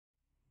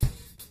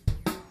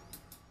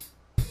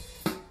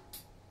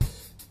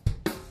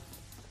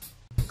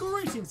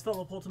Greetings,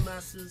 fellow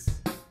Poltermasters.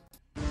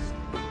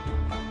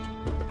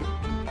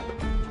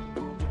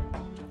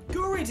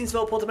 Greetings,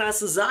 fellow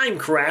Poltermasters. I'm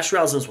Crash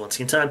Rowsell. Once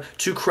again, time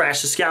to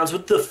crash the skies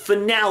with the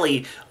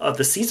finale of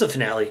the season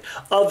finale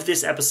of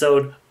this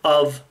episode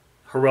of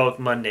Heroic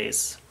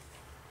Mondays.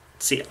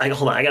 See,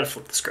 hold on, I gotta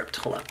flip the script.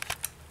 Hold on.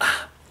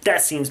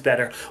 That seems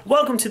better.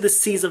 Welcome to the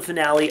season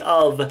finale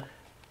of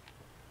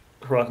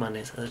Heroic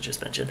Mondays, as I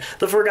just mentioned.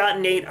 The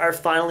Forgotten 8 are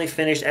finally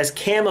finished as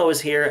Camo is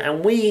here,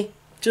 and we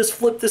just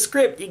flipped the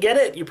script. You get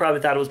it? You probably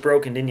thought it was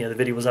broken, didn't you? The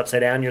video was upside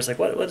down. You're just like,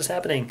 what is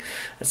happening?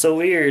 It's so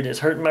weird. It's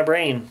hurting my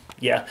brain.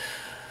 Yeah.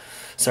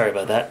 Sorry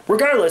about that.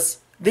 Regardless,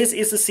 this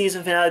is the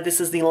season finale. This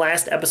is the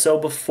last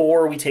episode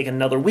before we take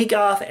another week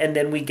off, and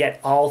then we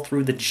get all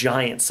through the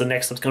Giants. So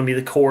next up's going to be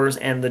the Cores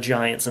and the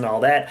Giants and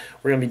all that.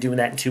 We're going to be doing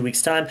that in 2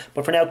 weeks' time.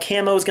 But for now,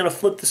 Camo is going to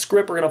flip the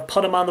script. We're going to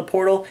put him on the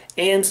portal,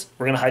 and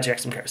we're going to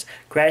hijack some cars.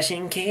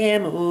 Crashing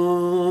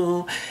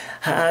Camo,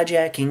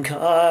 hijacking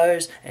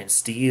cars, and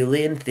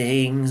stealing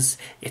things.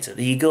 It's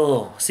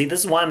illegal. See,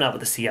 this is why I'm not with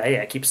the CIA.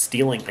 I keep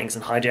stealing things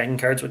and hijacking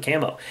cars with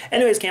Camo.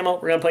 Anyways, Camo,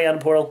 we're going to play out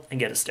the portal and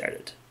get us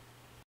started.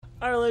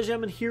 Alright, ladies and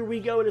gentlemen, here we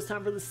go. It is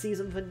time for the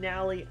season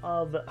finale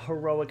of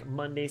Heroic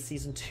Monday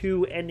Season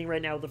 2, ending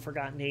right now with the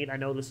Forgotten 8. I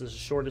know this is a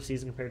shorter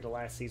season compared to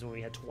last season when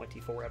we had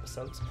 24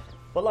 episodes.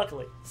 But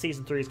luckily,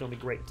 Season 3 is going to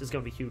be great. It's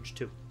going to be huge,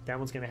 too. That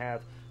one's going to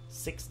have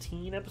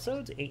 16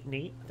 episodes? 8 and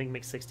 8? I think it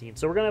makes 16.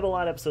 So we're going to have a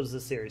lot of episodes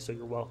of this series, so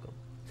you're welcome.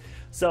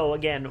 So,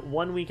 again,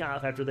 1 week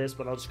off after this,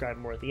 but I'll describe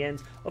more at the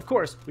end. Of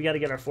course, we got to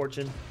get our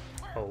fortune.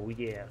 Oh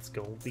yeah, it's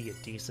going to be a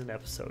decent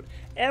episode.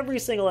 Every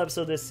single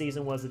episode this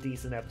season was a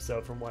decent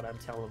episode from what I'm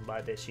telling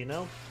by this, you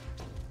know?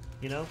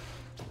 You know?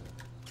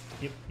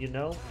 You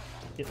know?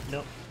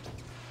 No.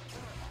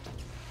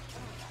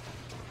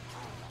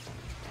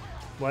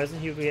 Why isn't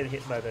he getting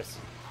hit by this?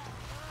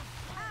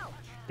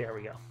 There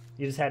we go.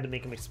 You just had to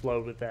make him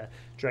explode with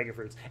dragon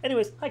fruits.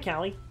 Anyways, hi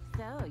Cali.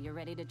 So, you're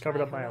ready to try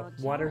covered up by a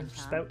water challenge,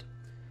 huh? spout.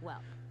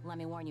 Well, let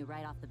me warn you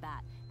right off the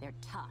bat. They're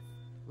tough,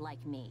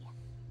 like me.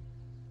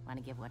 Want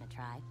to give one a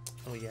try?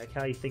 Oh yeah,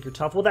 Cali, you think you're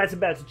tough? Well, that's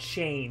about to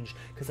change,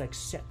 because I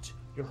accept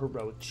your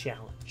heroic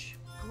challenge.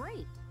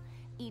 Great!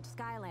 Each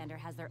Skylander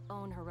has their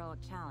own heroic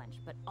challenge,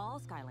 but all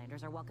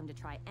Skylanders are welcome to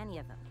try any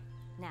of them.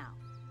 Now,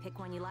 pick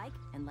one you like,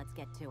 and let's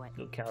get to it.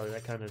 Oh, Cali,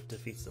 that kind of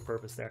defeats the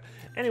purpose there.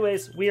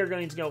 Anyways, we are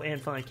going to go and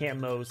find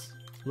Camo's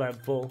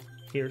level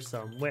here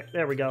somewhere.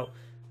 There we go.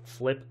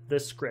 Flip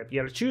the script.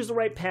 You gotta choose the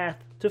right path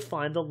to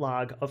find the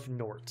Log of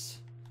Norts.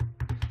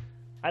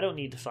 I don't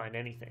need to find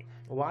anything.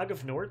 Log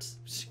of Norts?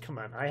 Come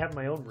on, I have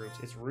my own root.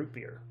 It's root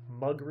beer.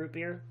 Mug root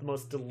beer, the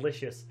most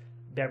delicious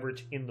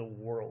beverage in the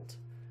world.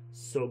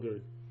 So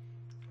good.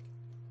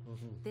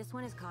 This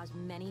one has caused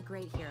many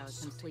great heroes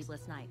some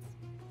sleepless nights.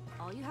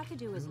 All you have to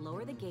do is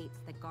lower the gates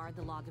that guard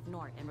the Log of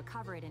Nort and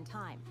recover it in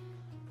time.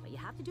 But you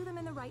have to do them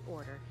in the right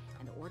order,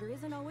 and the order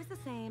isn't always the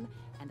same,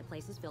 and the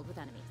place is filled with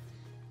enemies.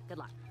 Good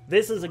luck.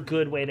 This is a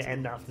good way to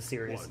end off the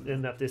series,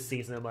 end up this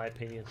season, in my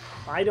opinion.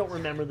 I don't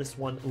remember this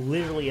one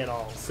literally at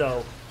all,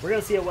 so we're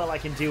going to see how well I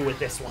can do with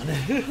this one.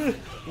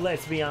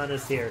 Let's be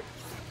honest here.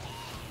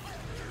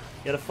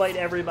 Got to fight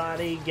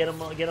everybody, get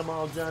them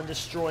all done,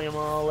 destroy them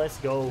all. Let's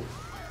go.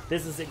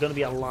 This is going to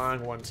be a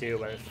long one, too,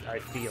 but I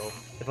feel.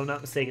 If I'm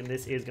not mistaken,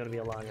 this is going to be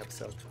a long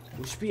episode.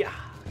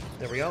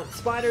 There we go.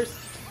 Spiders.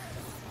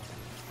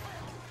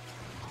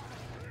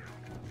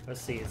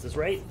 Let's see. Is this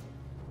right?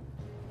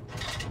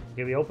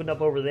 Okay, we opened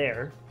up over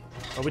there.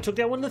 Oh, we took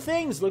down one of the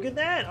things. Look at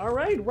that. All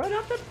right, right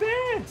off the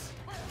bat.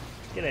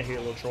 Get out of here,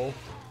 little troll.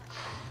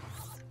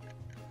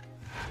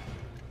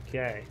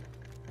 Okay.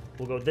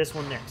 We'll go this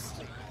one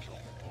next.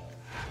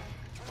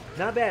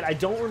 Not bad. I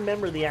don't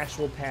remember the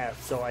actual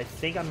path, so I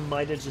think I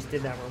might have just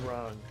did that one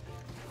wrong.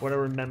 What I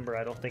remember,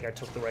 I don't think I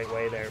took the right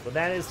way there, but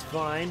that is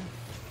fine.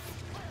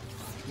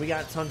 We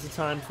got tons of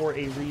time for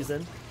a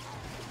reason.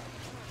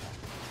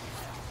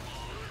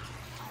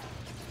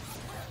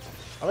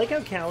 I like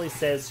how Cali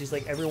says she's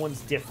like,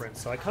 everyone's different,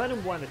 so I kind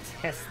of want to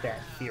test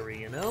that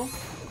theory, you know?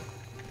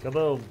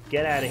 Kaboom,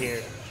 get out of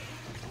here.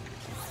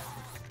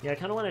 Yeah, I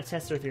kind of want to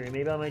test her theory.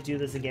 Maybe I might do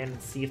this again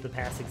and see if the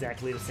path's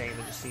exactly the same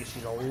and just see if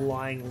she's a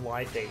lying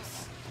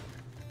lie-face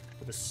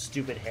with a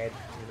stupid head,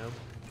 you know?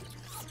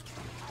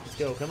 Let's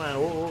go, come on,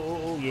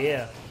 oh,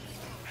 yeah.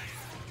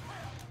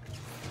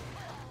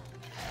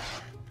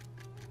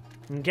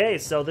 Okay,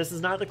 so this is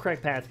not the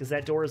correct path because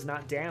that door is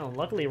not down.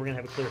 Luckily, we're going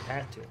to have a clear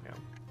path to it now.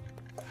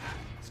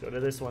 Go to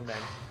this one then.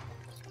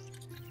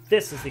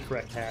 This is the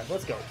correct path.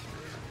 Let's go.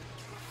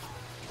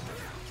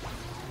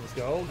 Let's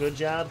go. Good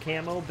job,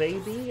 Camo,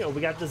 baby. Oh, we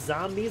got the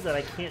zombies that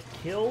I can't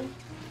kill.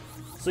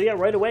 So yeah,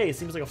 right away, it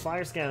seems like a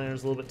fire Skylander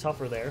is a little bit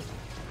tougher there.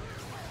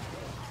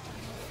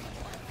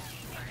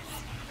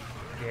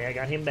 Yeah, I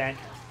got him back.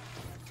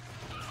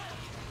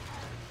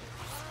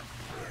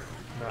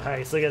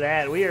 Nice, look at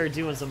that. We are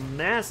doing some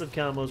massive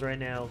combos right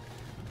now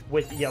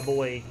with ya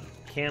boy,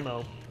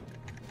 Camo.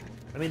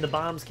 I mean, the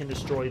bombs can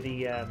destroy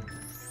the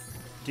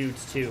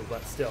dudes too,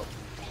 but still.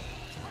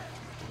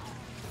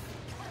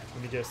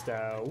 Let me just,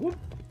 whoop.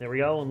 There we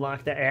go,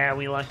 unlock that. Yeah,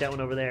 we unlocked that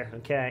one over there.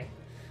 Okay.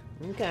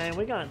 Okay,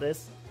 we got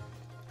this.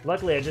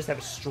 Luckily, I just have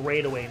a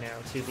straightaway now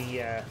to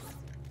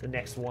the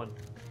next one.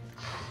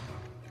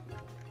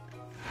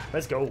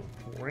 Let's go.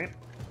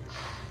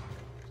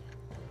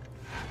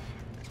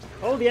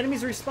 Oh, the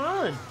enemies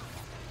respawn.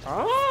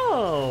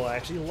 Oh, I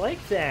actually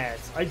like that.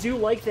 I do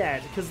like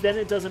that, because then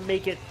it doesn't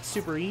make it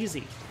super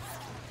easy.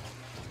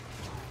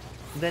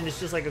 Then it's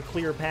just like a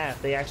clear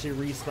path. They actually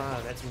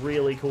respawn. That's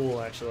really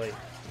cool, actually.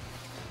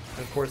 And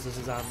of course, this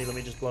is zombie. Let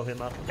me just blow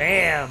him up.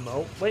 Bam!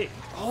 Oh, wait.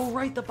 Oh,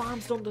 right, the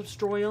bombs don't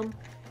destroy him.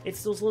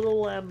 It's those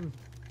little,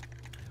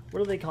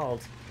 what are they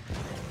called?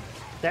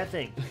 That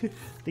thing.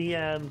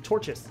 The,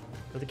 torches.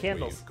 Or the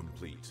candles. Wave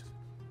complete.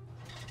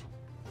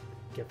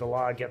 Get the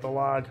log, get the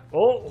log.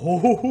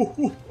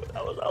 Oh,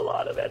 that was a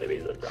lot of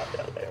enemies that dropped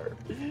down there.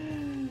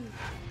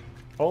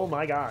 Oh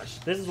my gosh.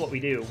 This is what we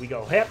do. We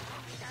go hip,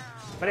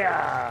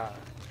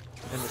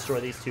 and destroy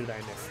these two that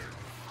I missed.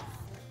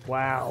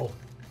 Wow.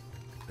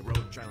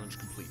 Heroic challenge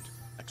complete.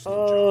 Excellent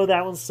Oh, job.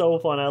 that one's so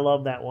fun. I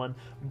love that one.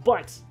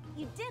 But,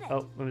 You did it.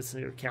 oh, let me see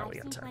your Cali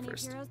I've on seen time plenty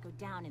first. of heroes go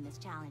down in this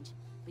challenge,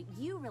 but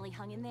you really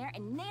hung in there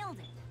and nailed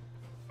it.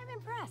 I'm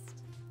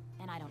impressed.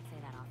 And I don't say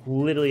that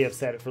often. Literally have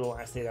said it for the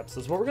last 8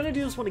 episodes. But we're going to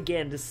do this one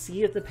again to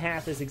see if the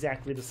path is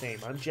exactly the same.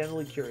 I'm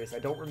generally curious. I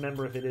don't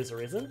remember if it is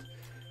or isn't.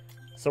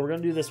 So we're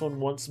going to do this one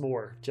once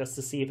more, just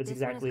to see if it's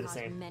exactly the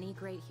same. Many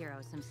great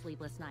heroes some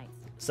sleepless nights.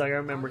 So I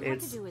gotta remember, All you have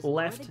to it's do is lower the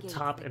left, gates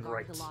top, that and guard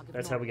right. the log of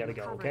That's how we North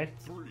gotta go, and okay?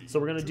 recover So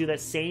we're gonna do that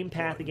same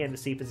path again to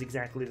see if it's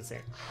exactly the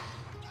same.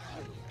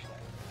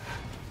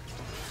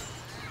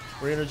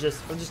 We're gonna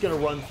just, I'm just gonna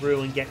run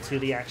through and get to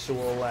the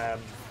actual,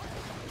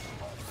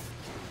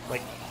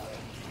 like,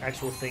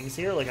 actual things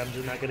here. Like, I'm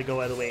just not gonna go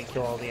out of the way and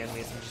kill all the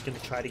enemies. I'm just gonna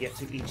try to get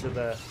to each of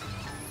the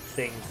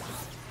things.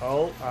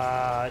 Oh,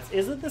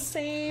 is it the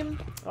same?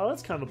 Oh,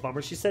 that's kind of a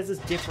bummer. She says it's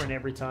different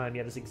every time,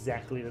 yet it's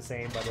exactly the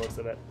same by the looks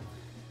of it.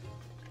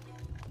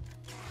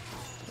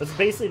 Let's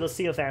basically, let's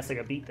see how fast I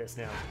can beat this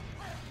now.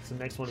 So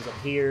next one is up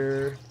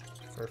here.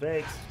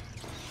 Perfect.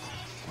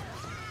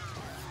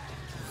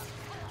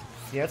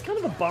 Yeah, it's kind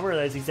of a bummer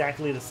that it's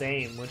exactly the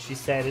same when she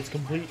said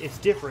it's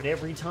different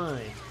every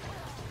time.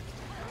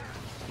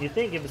 You'd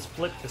think if it's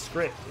flipped the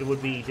script, it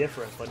would be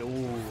different, but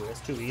ooh,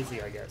 that's too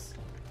easy, I guess.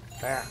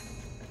 Ah.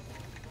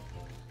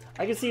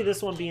 I can see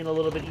this one being a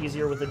little bit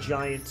easier with a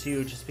giant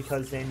too, just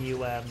because then you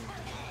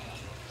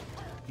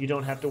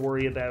don't have to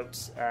worry about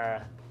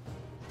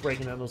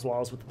breaking down those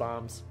walls with the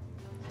bombs.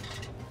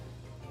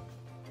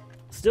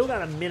 Still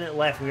got a minute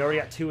left. We already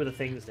got 2 of the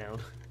things down.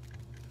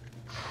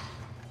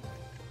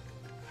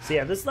 So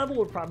yeah, this level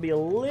would probably be a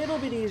little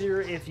bit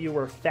easier if you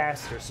were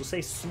faster. So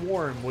say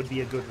Swarm would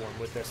be a good one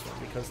with this one,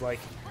 because like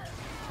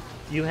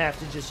you have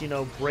to just, you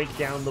know, break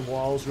down the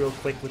walls real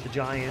quick with the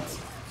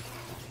giants.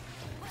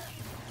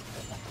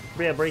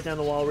 But yeah, break down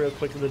the wall real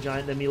quick with the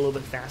giant, then be a little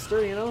bit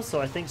faster, you know?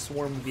 So I think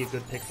Swarm would be a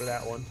good pick for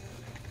that one.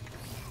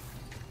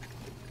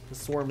 The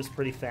Swarm is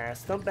pretty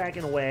fast. Dump back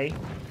and away.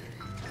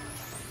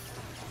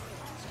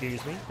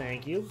 Excuse me,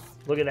 thank you.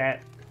 Look at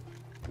that.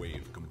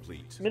 Wave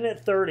complete.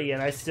 Minute 30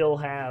 and I still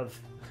have,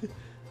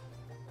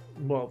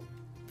 well,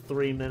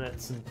 3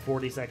 minutes and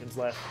 40 seconds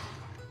left.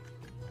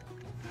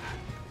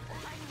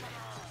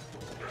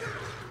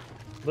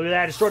 Look at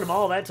that, I destroyed them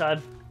all that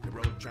time.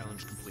 Heroic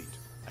challenge complete.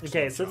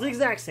 Okay, so it's the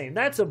exact same.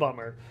 That's a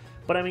bummer.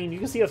 But I mean, you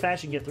can see how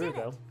fast you can get through it,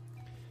 though.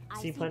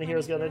 See plenty of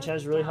heroes go that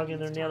challenge, really hugging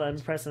their nail. I'm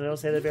impressed, and I don't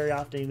say that very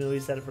often, even though we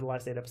said it for the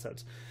last 8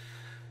 episodes.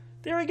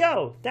 There we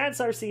go. That's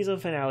our season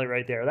finale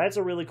right there. That's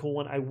a really cool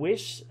one. I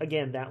wish,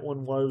 again, that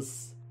one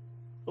was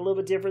a little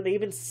bit different. They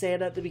even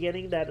said at the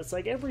beginning that it's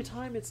like every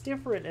time it's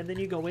different, and then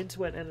you go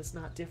into it and it's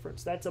not different.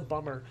 So that's a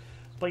bummer.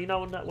 But you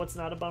know what's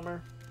not a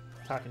bummer?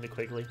 Talking to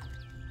Quigley.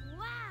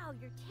 Wow,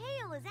 your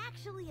tail is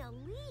actually a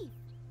leaf.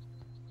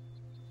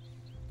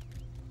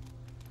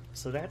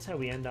 So that's how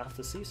we end off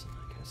the season,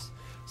 I guess.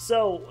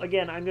 So,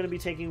 again, I'm going to be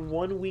taking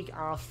 1 week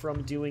off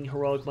from doing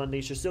Heroic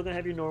Mondays. You're still going to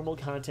have your normal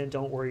content,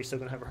 don't worry. You're still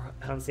going to have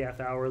a Hansi half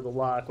hour, the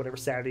lock, whatever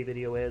Saturday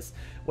video is.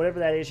 Whatever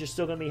that is, you're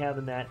still going to be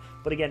having that.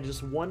 But again,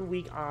 just 1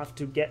 week off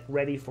to get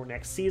ready for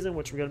next season,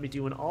 which we're going to be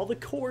doing all the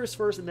cores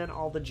first and then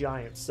all the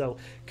giants. So,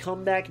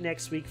 come back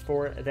next week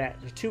for that,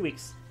 2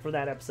 weeks for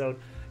that episode.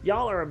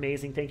 Y'all are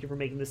amazing. Thank you for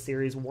making this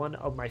series one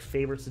of my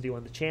favorites to do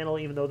on the channel,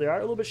 even though they are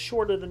a little bit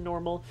shorter than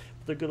normal.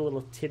 But they're a good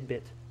little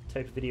tidbit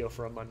type of video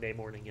for a Monday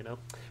morning, you know.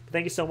 But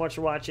thank you so much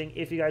for watching.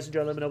 If you guys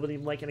enjoyed, let me know,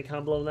 leave a like and a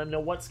comment below. Let me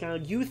know what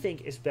Skylander you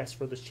think is best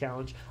for this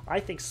challenge. I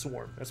think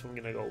Swarm. That's what I'm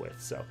going to go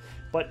with. So,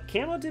 but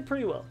Camo did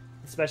pretty well,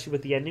 especially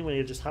with the ending when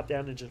you just hop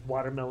down and just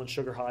watermelon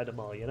sugar high them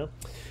all, you know.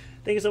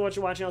 Thank you so much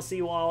for watching. I'll see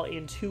you all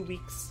in 2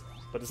 weeks.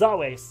 But as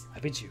always, I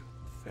bid you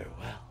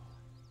farewell.